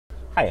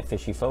Hiya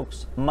fishy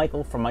folks,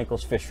 Michael from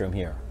Michael's Fish Room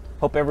here.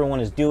 Hope everyone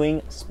is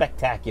doing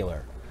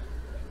spectacular.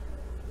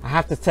 I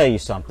have to tell you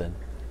something.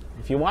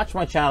 If you watch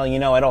my channel, you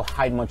know I don't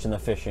hide much in the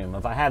fish room.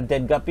 If I have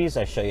dead guppies,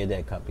 I show you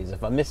dead guppies.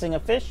 If I'm missing a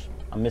fish,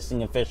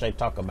 I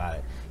talk about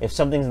it. If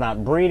something's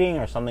not breeding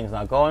or something's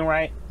not going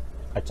right,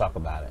 I talk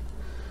about it.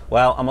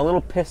 Well, I'm a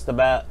little pissed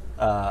about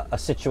a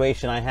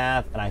situation I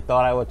have, and I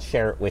thought I would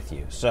share it with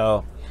you.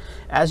 So,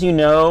 as you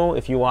know,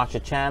 if you watch the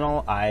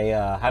channel, I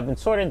have been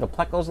sort of into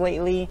Plecos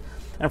lately.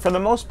 And for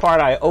the most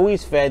part, I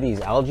always fed these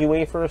algae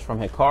wafers from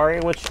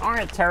Hikari, which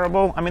aren't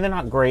terrible. I mean, they're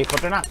not great, but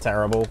they're not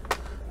terrible.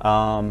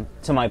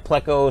 To my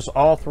Plecos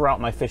all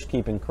throughout my fish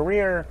keeping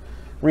career.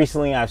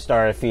 Recently, I've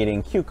started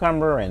feeding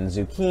cucumber and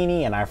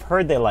zucchini, and I've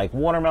heard they like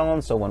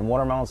watermelon, so when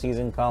watermelon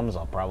season comes,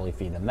 I'll probably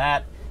feed them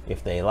that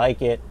if they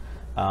like it.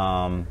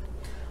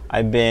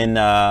 I've been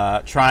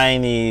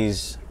trying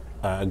these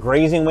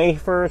grazing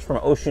wafers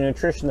from Ocean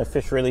Nutrition. The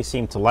fish really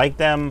seem to like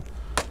them.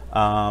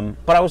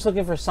 But I was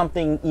looking for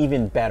something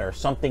even better,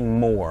 something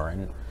more.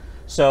 And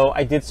so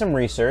I did some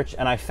research,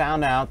 and I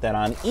found out that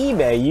on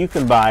eBay you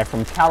can buy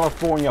from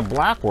California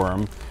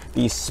Blackworm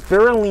these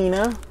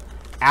spirulina,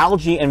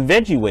 algae, and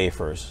veggie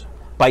wafers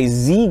by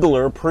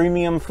Ziegler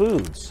Premium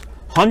Foods.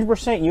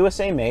 100%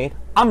 USA made.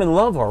 I'm in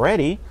love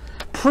already.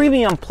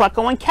 Premium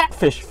Pleco and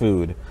catfish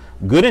food.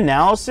 Good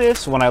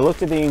analysis. When I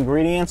looked at the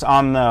ingredients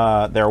on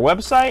their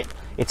website,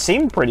 it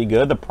seemed pretty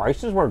good. The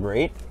prices were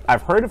great.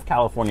 I've heard of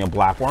California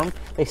Blackworm.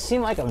 They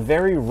seem like a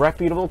very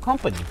reputable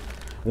company.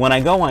 When I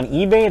go on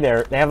eBay,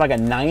 they have like a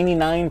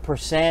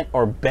 99%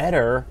 or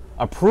better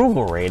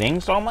approval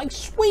rating. So I'm like,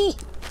 sweet.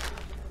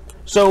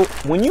 So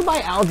when you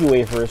buy algae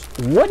wafers,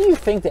 what do you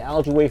think the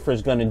algae wafer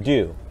is going to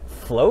do?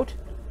 Float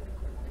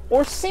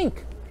or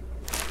sink?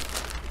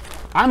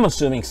 I'm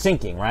assuming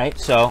sinking, right?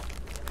 So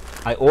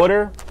I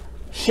order.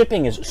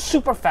 Shipping is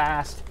super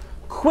fast,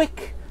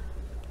 quick.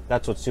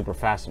 That's what super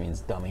fast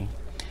means, dummy.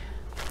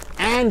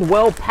 And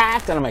well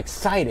packed, and I'm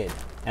excited.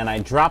 And I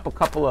drop a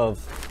couple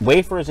of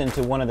wafers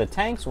into one of the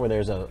tanks where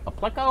there's a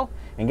Pleco,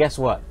 and guess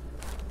what?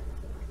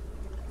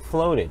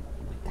 Floated.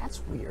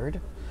 That's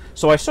weird.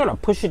 So I sort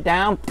of push it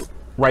down,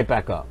 right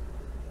back up.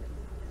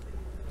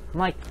 I'm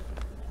like,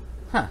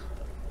 huh,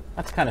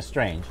 that's kind of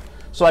strange.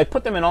 So I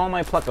put them in all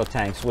my Pleco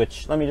tanks,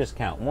 which, let me just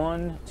count.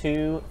 1,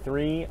 2,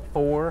 3,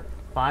 4,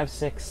 5,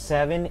 6,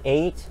 7,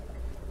 8.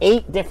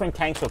 8 different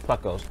tanks with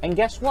Plecos. And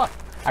guess what?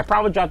 I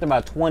probably dropped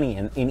about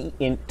 20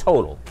 in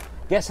total.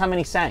 Guess how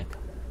many sank?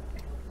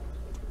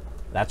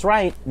 That's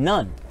right,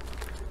 none.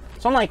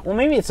 So I'm like, well,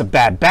 maybe it's a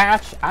bad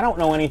batch. I don't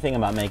know anything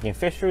about making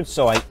fish food,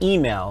 so I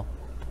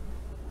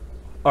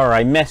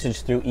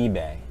message through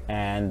eBay.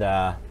 And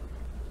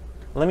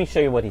let me show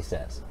you what he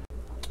says.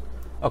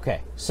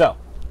 Okay, so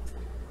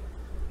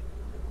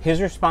his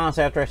response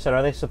after I said,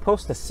 are they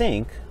supposed to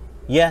sink?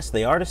 Yes,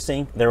 they are to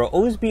sink. There will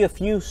always be a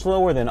few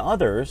slower than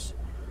others.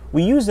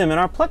 We use them in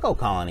our Pleco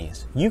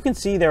colonies. You can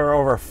see there are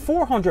over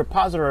 400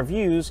 positive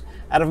reviews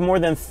out of more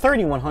than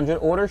 3,100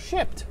 orders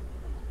shipped.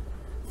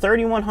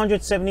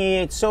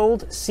 3,178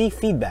 sold. See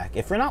feedback.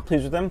 If you're not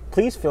pleased with them,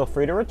 please feel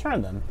free to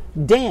return them.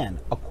 Dan,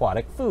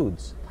 Aquatic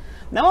Foods.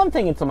 Now I'm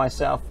thinking to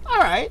myself, all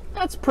right,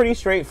 that's pretty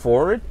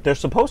straightforward. They're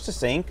supposed to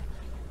sink.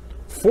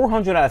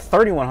 400 out of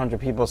 3,100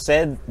 people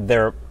said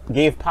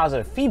gave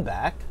positive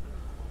feedback.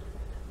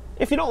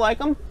 If you don't like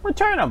them,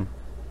 return them.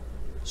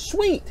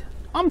 Sweet.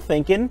 I'm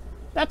thinking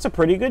that's a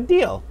pretty good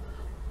deal.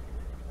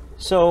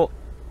 So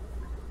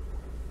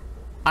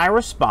I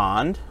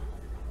respond.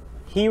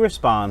 He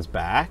responds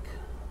back.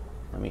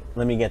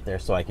 Let me get there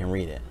so I can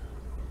read it.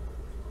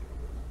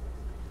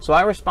 So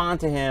I respond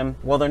to him,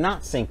 well, they're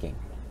not sinking.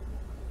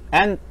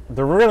 And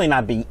they're really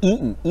not being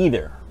eaten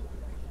either.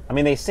 I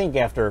mean, they sink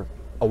after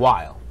a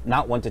while,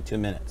 not 1 to 2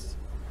 minutes.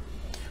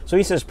 So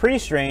he says, pretty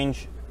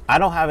strange. I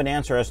don't have an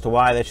answer as to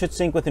why. They should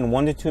sink within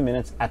 1 to 2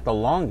 minutes at the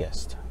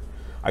longest.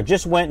 I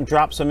just went and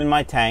dropped some in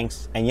my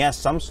tanks, and yes,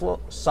 some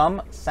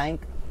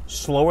sank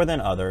slower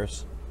than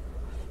others.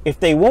 If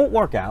they won't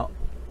work out,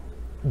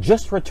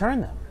 just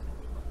return them.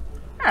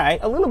 All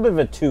right, a little bit of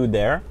a tude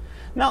there.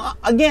 Now,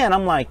 again,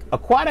 I'm like,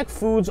 Aquatic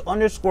Foods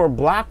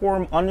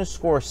 _Blackworm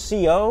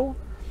 _CO,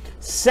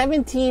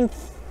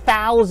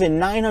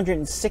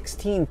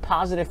 17,916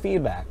 positive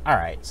feedback. All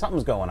right,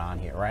 something's going on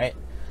here, right?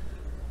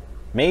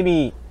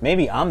 Maybe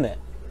I'm the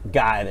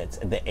guy that's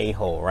the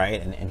a-hole, right?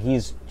 And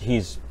he's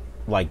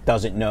like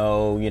doesn't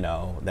know, you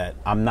know, that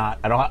I'm not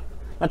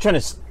trying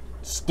to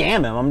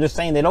scam him. I'm just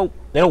saying they don't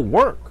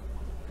work.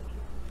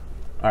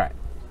 All right,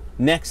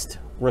 next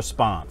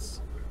response.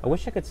 I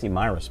wish I could see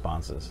my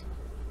responses.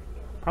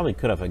 Probably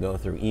could if I go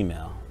through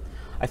email.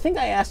 I think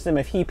I asked him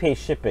if he pays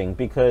shipping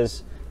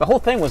because the whole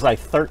thing was like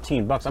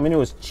 13 bucks. I mean, it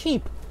was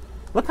cheap.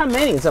 Look how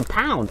many, it's a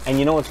pound. And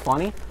you know what's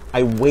funny?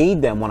 I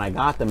weighed them when I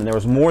got them and there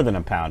was more than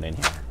a pound in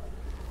here.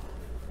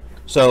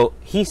 So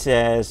he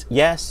says,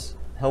 yes,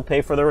 he'll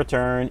pay for the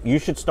return. You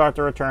should start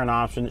the return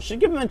option. Should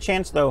give him a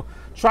chance though.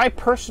 Try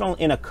personal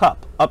in a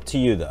cup. Up to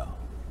you though.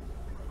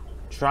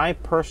 Try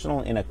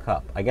personal in a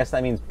cup. I guess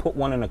that means put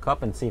one in a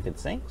cup and see if it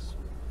sinks.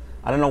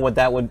 I don't know what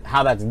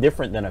how that's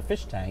different than a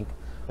fish tank,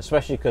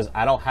 especially because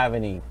I don't have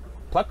any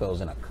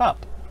Plecos in a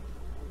cup.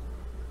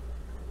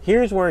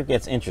 Here's where it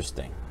gets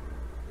interesting.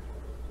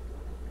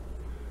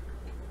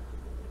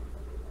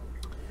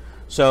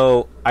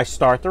 So I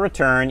start the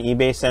return.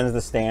 eBay sends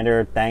the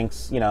standard,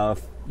 thanks, you know,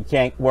 if you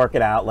can't work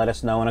it out, let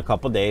us know in a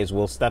couple days,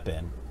 we'll step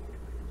in.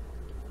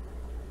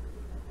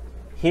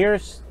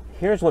 Here's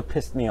what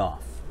pissed me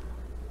off.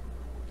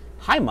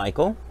 Hi,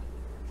 Michael.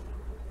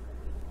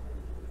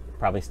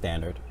 Probably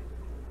standard.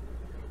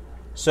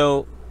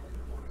 So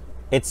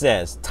it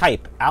says,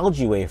 type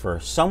algae wafer.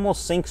 Some will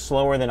sink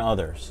slower than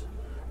others.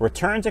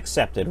 Returns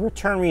accepted.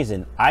 Return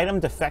reason,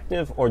 item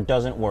defective or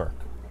doesn't work.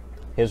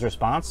 His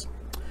response,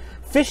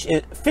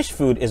 fish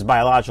food is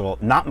biological,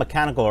 not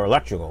mechanical or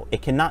electrical.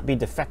 It cannot be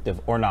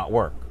defective or not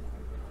work.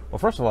 Well,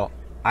 first of all,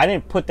 I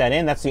didn't put that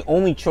in. That's the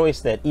only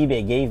choice that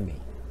eBay gave me.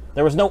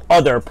 There was no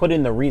other put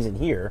in the reason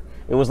here.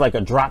 It was like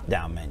a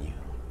drop-down menu.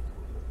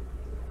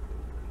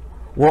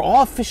 We're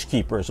all fish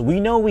keepers.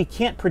 We know we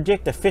can't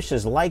predict a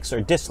fish's likes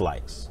or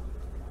dislikes.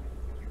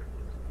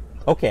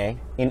 Okay,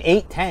 in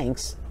 8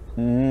 tanks,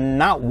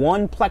 not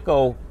one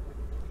Pleco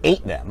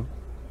ate them.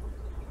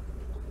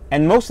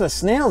 And most of the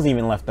snails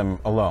even left them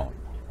alone.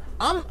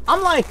 I'm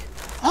like,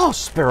 oh,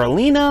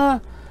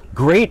 spirulina,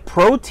 great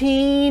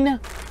protein.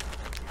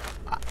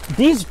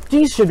 These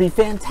should be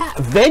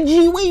fantastic.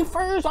 Veggie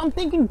wafers, I'm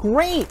thinking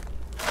great.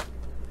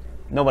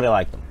 Nobody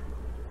liked them.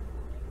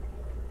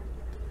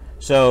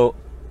 So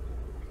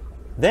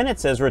then it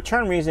says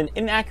return reason,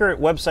 inaccurate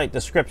website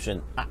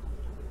description.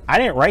 I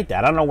didn't write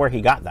that. I don't know where he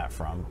got that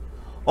from.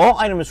 All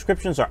item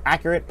descriptions are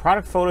accurate.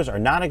 Product photos are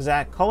not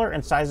exact. Color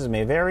and sizes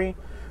may vary.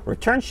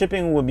 Return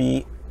shipping will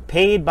be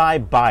paid by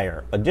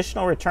buyer.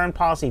 Additional return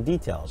policy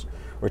details.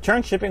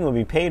 Return shipping will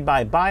be paid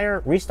by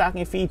buyer.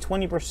 Restocking fee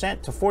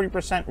 20% to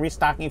 40%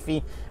 restocking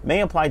fee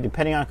may apply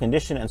depending on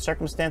condition and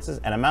circumstances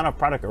and amount of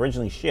product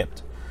originally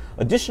shipped.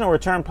 Additional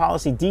return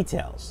policy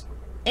details.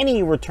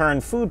 Any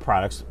returned food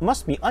products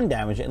must be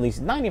undamaged at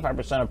least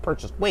 95% of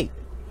purchased weight.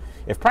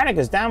 If product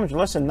is damaged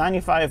less than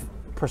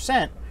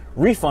 95%,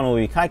 refund will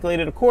be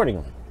calculated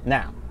accordingly.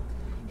 Now,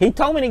 he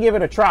told me to give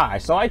it a try,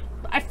 so I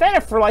fed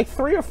it for like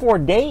 3 or 4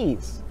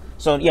 days.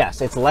 So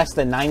yes, it's less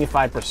than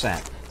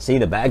 95%. See,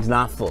 the bag's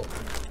not full.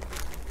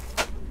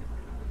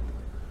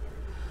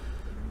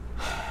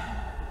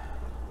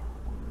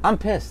 I'm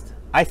pissed.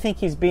 I think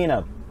he's being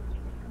a...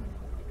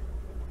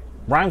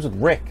 rhymes with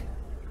Rick.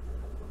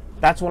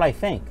 That's what I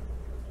think.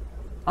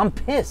 I'm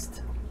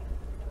pissed.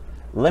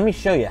 Let me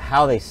show you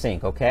how they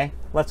sink, okay?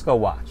 Let's go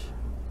watch.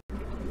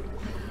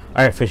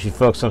 All right, fishy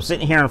folks, so I'm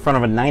sitting here in front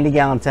of a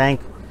 90-gallon tank.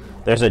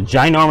 There's a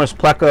ginormous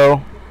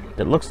Pleco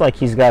that looks like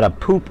he's got a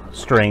poop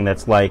string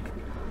that's like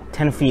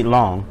 10 feet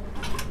long.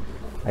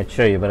 I'd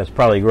show you, but it's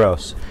probably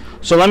gross.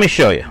 So let me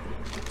show you.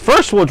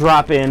 First, we'll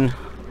drop in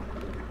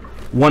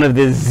one of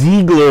the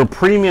Ziegler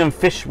Premium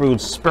Fish Food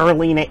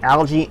Spirulina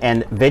Algae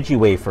and Veggie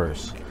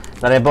Wafers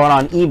that I bought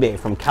on eBay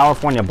from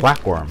California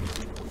Blackworm.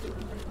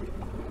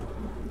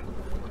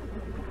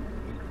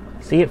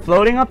 See it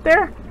floating up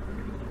there?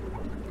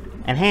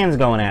 And hands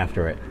going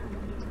after it.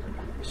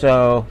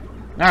 So,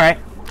 alright.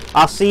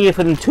 I'll see if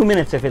in 2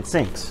 minutes if it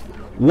sinks.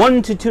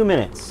 1 to 2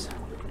 minutes.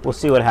 We'll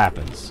see what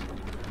happens.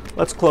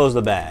 Let's close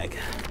the bag.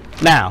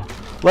 Now,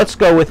 let's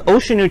go with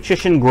Ocean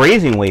Nutrition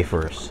Grazing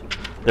Wafers.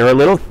 They're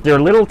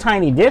little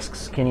tiny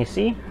discs. Can you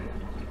see?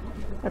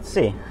 Let's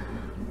see.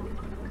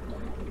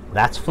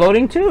 That's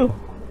floating too.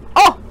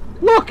 Oh,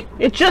 look,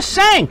 it just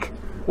sank.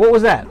 What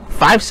was that?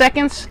 5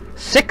 seconds?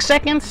 6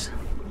 seconds?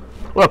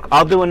 Look,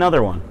 I'll do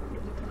another one.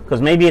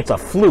 Because maybe it's a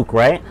fluke,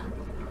 right?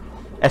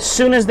 As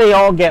soon as they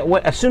all get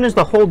wet, as soon as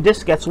the whole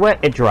disc gets wet,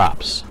 it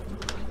drops.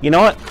 You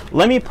know what?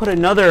 Let me put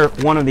another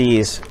one of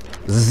these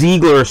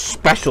Ziegler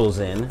specials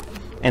in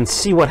and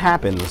see what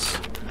happens.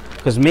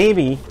 Because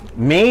maybe,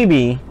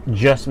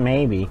 just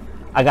maybe,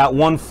 I got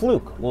one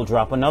fluke. We'll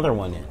drop another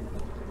one in.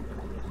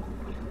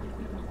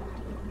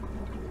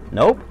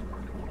 Nope.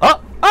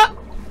 Oh, oh,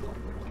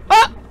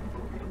 oh!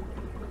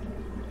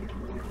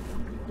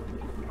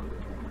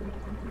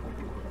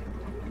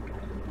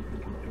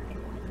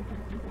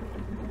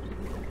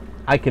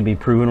 I could be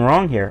proven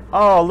wrong here.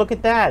 Oh, look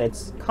at that.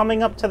 It's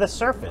coming up to the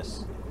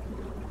surface.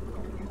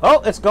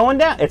 Oh, it's going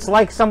down. It's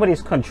like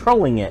somebody's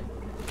controlling it.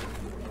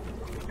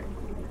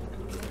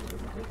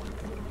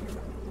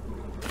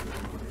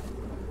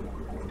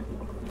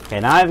 Okay,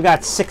 now I've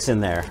got 6 in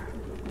there.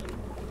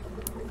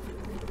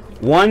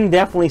 1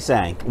 definitely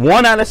sank.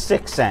 1 out of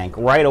 6 sank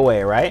right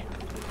away, right?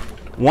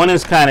 1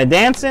 is kind of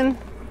dancing.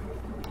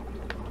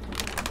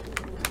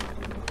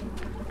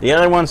 The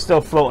other one's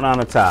still floating on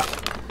the top.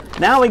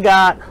 Now we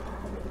got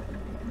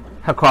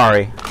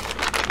Hikari.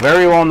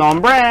 Very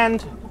well-known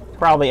brand.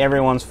 Probably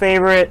everyone's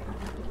favorite.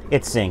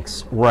 It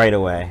sinks right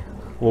away.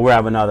 We'll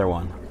grab another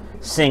one.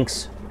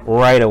 Sinks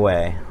right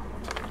away.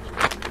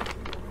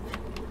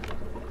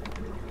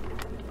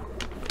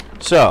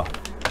 So,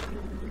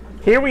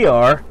 here we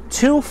are,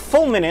 2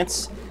 full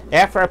minutes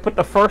after I put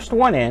the first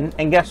one in,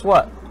 and guess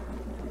what?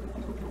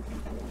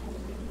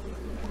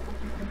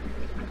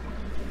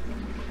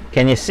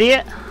 Can you see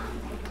it?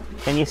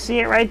 Can you see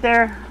it right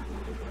there?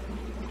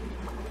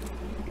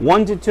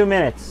 1 to 2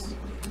 minutes.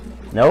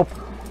 Nope.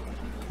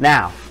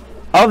 Now,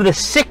 of the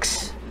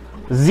 6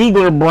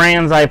 Ziegler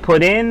brands I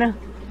put in,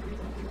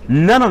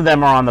 none of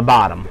them are on the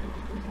bottom.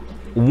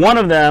 1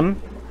 of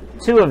them,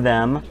 2 of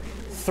them,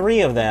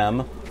 3 of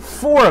them,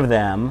 4 of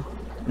them,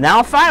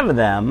 now 5 of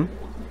them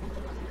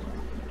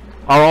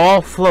are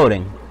all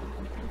floating.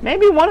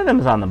 Maybe 1 of them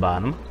is on the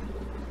bottom.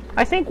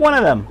 I think 1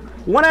 of them,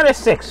 1 out of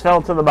 6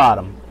 fell to the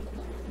bottom.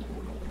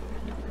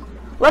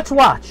 Let's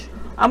watch.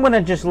 I'm going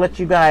to just let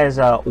you guys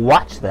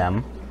watch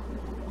them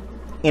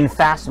in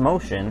fast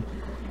motion,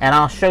 and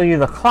I'll show you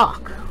the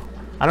clock.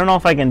 I don't know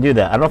if I can do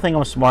that. I don't think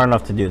I'm smart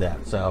enough to do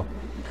that. So,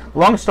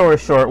 long story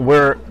short,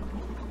 we're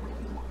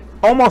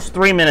almost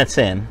 3 minutes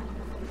in.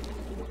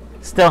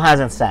 Still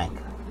hasn't sank.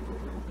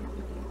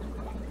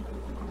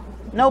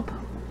 Nope.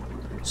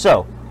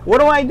 So, what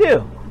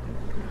do?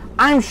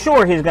 I'm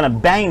sure he's going to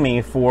bang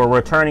me for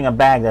returning a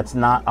bag that's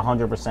not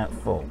 100%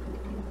 full.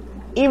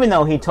 Even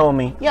though he told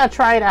me, yeah,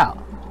 try it out.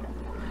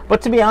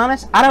 But to be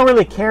honest, I don't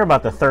really care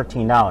about the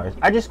 $13.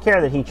 I just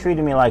care that he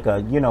treated me like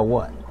a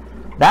you-know-what.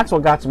 That's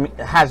what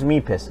has me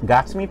pissed.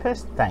 Got me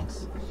pissed?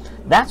 Thanks.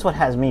 That's what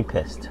has me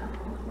pissed.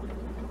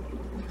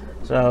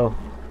 So,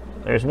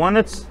 there's one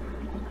that's...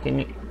 Can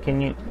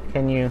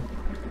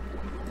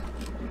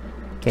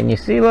you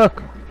see?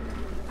 Look.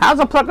 How's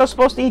a Pleco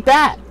supposed to eat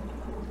that?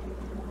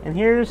 And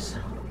here's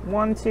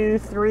 1, 2,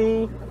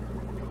 3.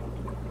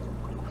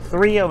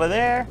 3 over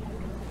there.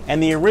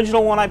 And the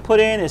original one I put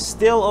in is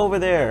still over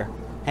there.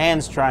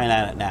 Hands trying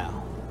at it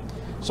now.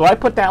 So I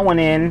put that one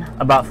in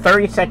about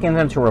 30 seconds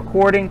into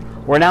recording.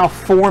 We're now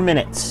 4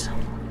 minutes.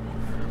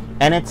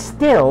 And it's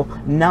still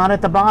not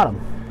at the bottom.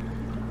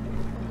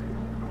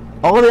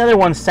 All the other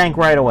ones sank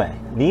right away.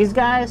 These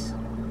guys,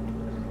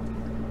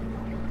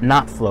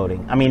 not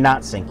floating. I mean,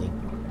 not sinking.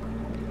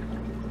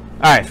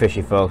 Alright,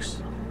 fishy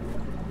folks.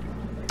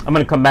 I'm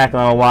going to come back in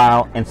a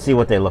while and see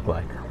what they look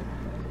like.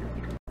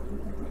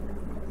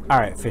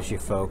 Alright, fishy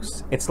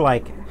folks. It's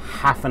like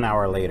half an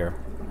hour later.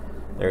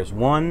 There's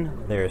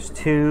 1, there's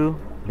 2,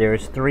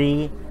 there's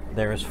 3,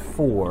 there's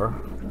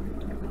 4.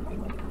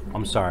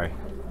 I'm sorry.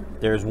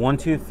 There's 1,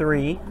 2,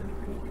 3,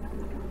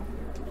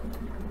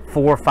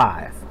 4,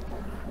 5.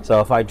 So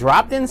if I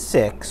dropped in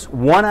 6,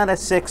 1 out of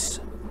 6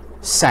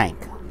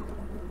 sank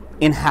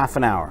in half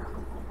an hour.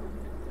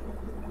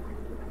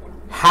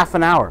 Half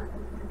an hour.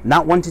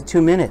 Not 1 to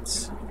 2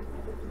 minutes.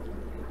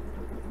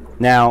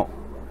 Now,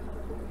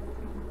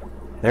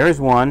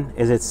 there's 1.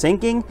 Is it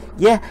sinking?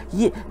 Yeah,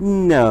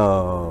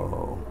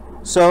 no.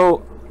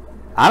 So,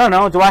 I don't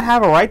know. Do I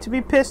have a right to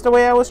be pissed the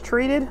way I was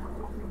treated?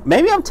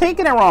 Maybe I'm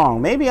taking it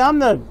wrong. Maybe I'm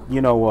the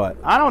you-know-what.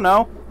 I don't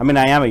know. I mean,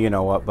 I am a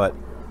you-know-what, but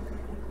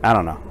I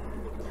don't know.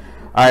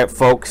 Alright,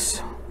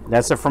 folks.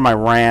 That's it for my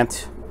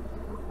rant.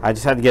 I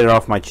just had to get it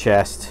off my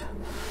chest.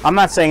 I'm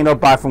not saying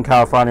don't buy from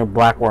California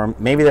blackworm.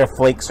 Maybe their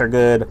flakes are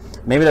good.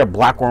 Maybe their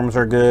blackworms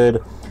are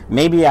good.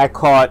 Maybe I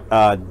caught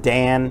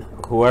Dan,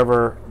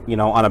 whoever,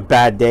 on a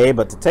bad day.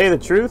 But to tell you the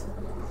truth,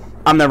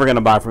 I'm never going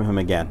to buy from him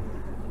again.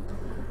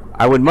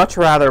 I would much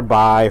rather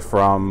buy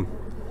from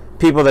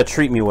people that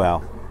treat me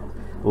well.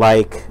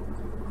 Like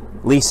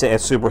Lisa at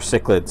Super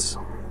Cichlids.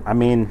 I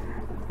mean,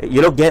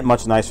 you don't get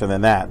much nicer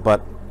than that.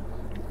 But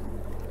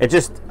it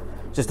just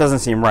doesn't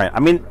seem right.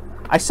 I mean,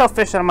 I sell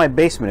fish out of my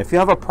basement. If you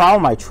have a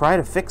problem, I try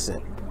to fix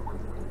it.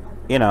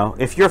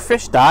 If your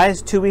fish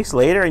dies 2 weeks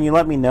later and you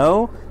let me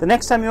know, the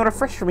next time you order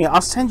fish from me,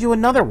 I'll send you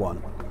another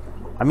one.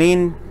 I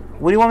mean,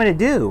 what do you want me to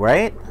do,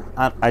 right?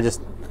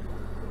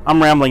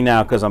 I'm rambling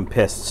now because I'm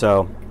pissed.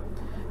 So,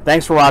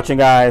 thanks for watching,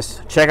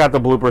 guys. Check out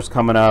the bloopers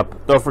coming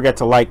up. Don't forget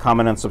to like,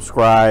 comment, and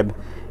subscribe.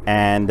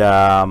 And hit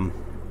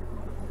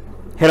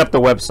up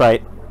the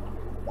website,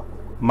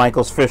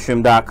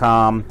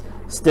 michaelsfishroom.com.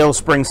 Still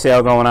spring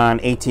sale going on,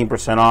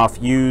 18%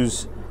 off.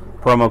 Use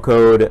promo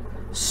code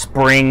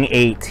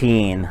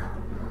SPRING18.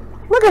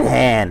 Look at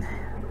Han.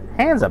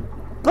 Han's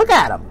look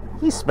at him.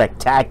 He's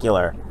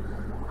spectacular.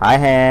 Hi,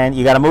 Han.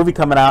 You got a movie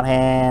coming out,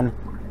 Han.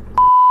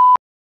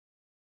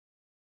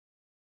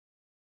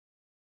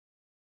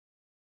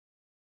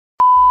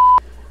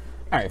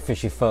 Alright,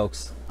 fishy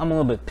folks. I'm a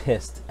little bit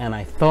pissed, and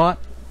I thought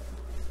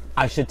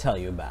I should tell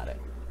you about it.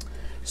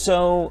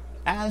 So,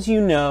 as you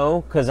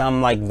know, because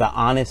I'm like the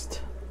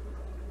honest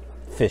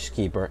fish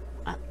keeper.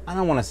 I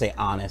don't want to say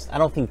honest. I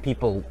don't think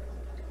people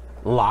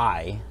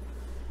lie.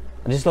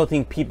 I just don't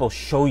think people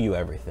show you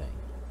everything.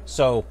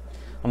 So,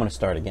 I'm going to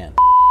start again.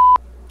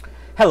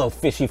 Hello,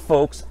 fishy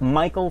folks.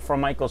 Michael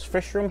from Michael's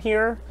Fish Room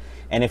here.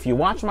 And if you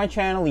watch my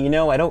channel, you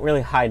know I don't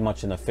really hide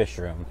much in the fish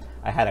room.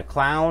 I had a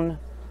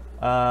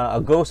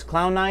ghost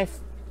clown knife.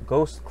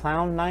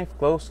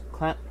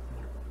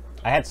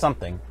 I had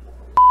something.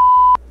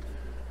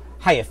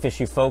 Hiya,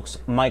 fishy folks.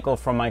 Michael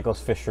from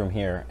Michael's Fish Room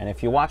here. And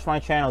if you watch my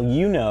channel,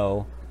 you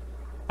know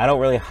I don't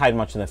really hide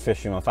much in the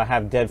fish room. If I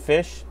have dead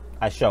fish,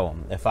 I show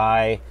them. If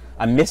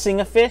I'm missing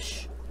a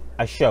fish,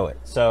 I show it.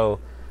 So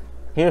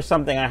here's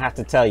something I have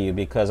to tell you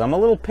because I'm a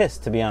little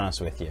pissed, to be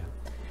honest with you.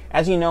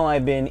 As you know,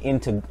 I've been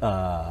into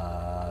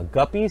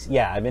guppies.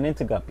 Yeah, I've been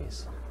into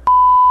guppies.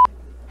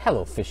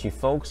 Hello, fishy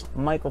folks.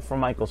 Michael from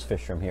Michael's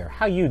Fish Room here.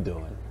 How you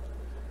doing?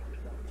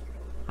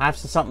 I have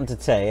something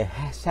to say.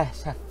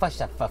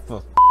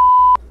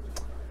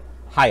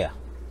 Hiya.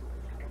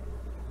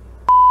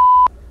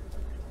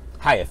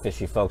 Hiya,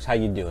 fishy folks. How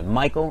you doing?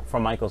 Michael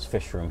from Michael's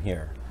Fish Room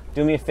here.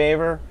 Do me a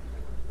favor.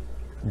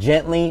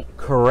 Gently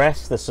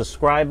caress the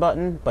subscribe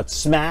button, but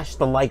smash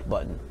the like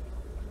button.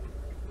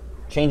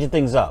 Changing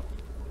things up.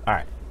 All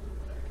right.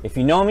 If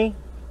you know me,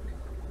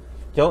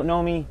 don't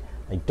know me,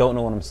 I don't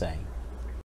know what I'm saying.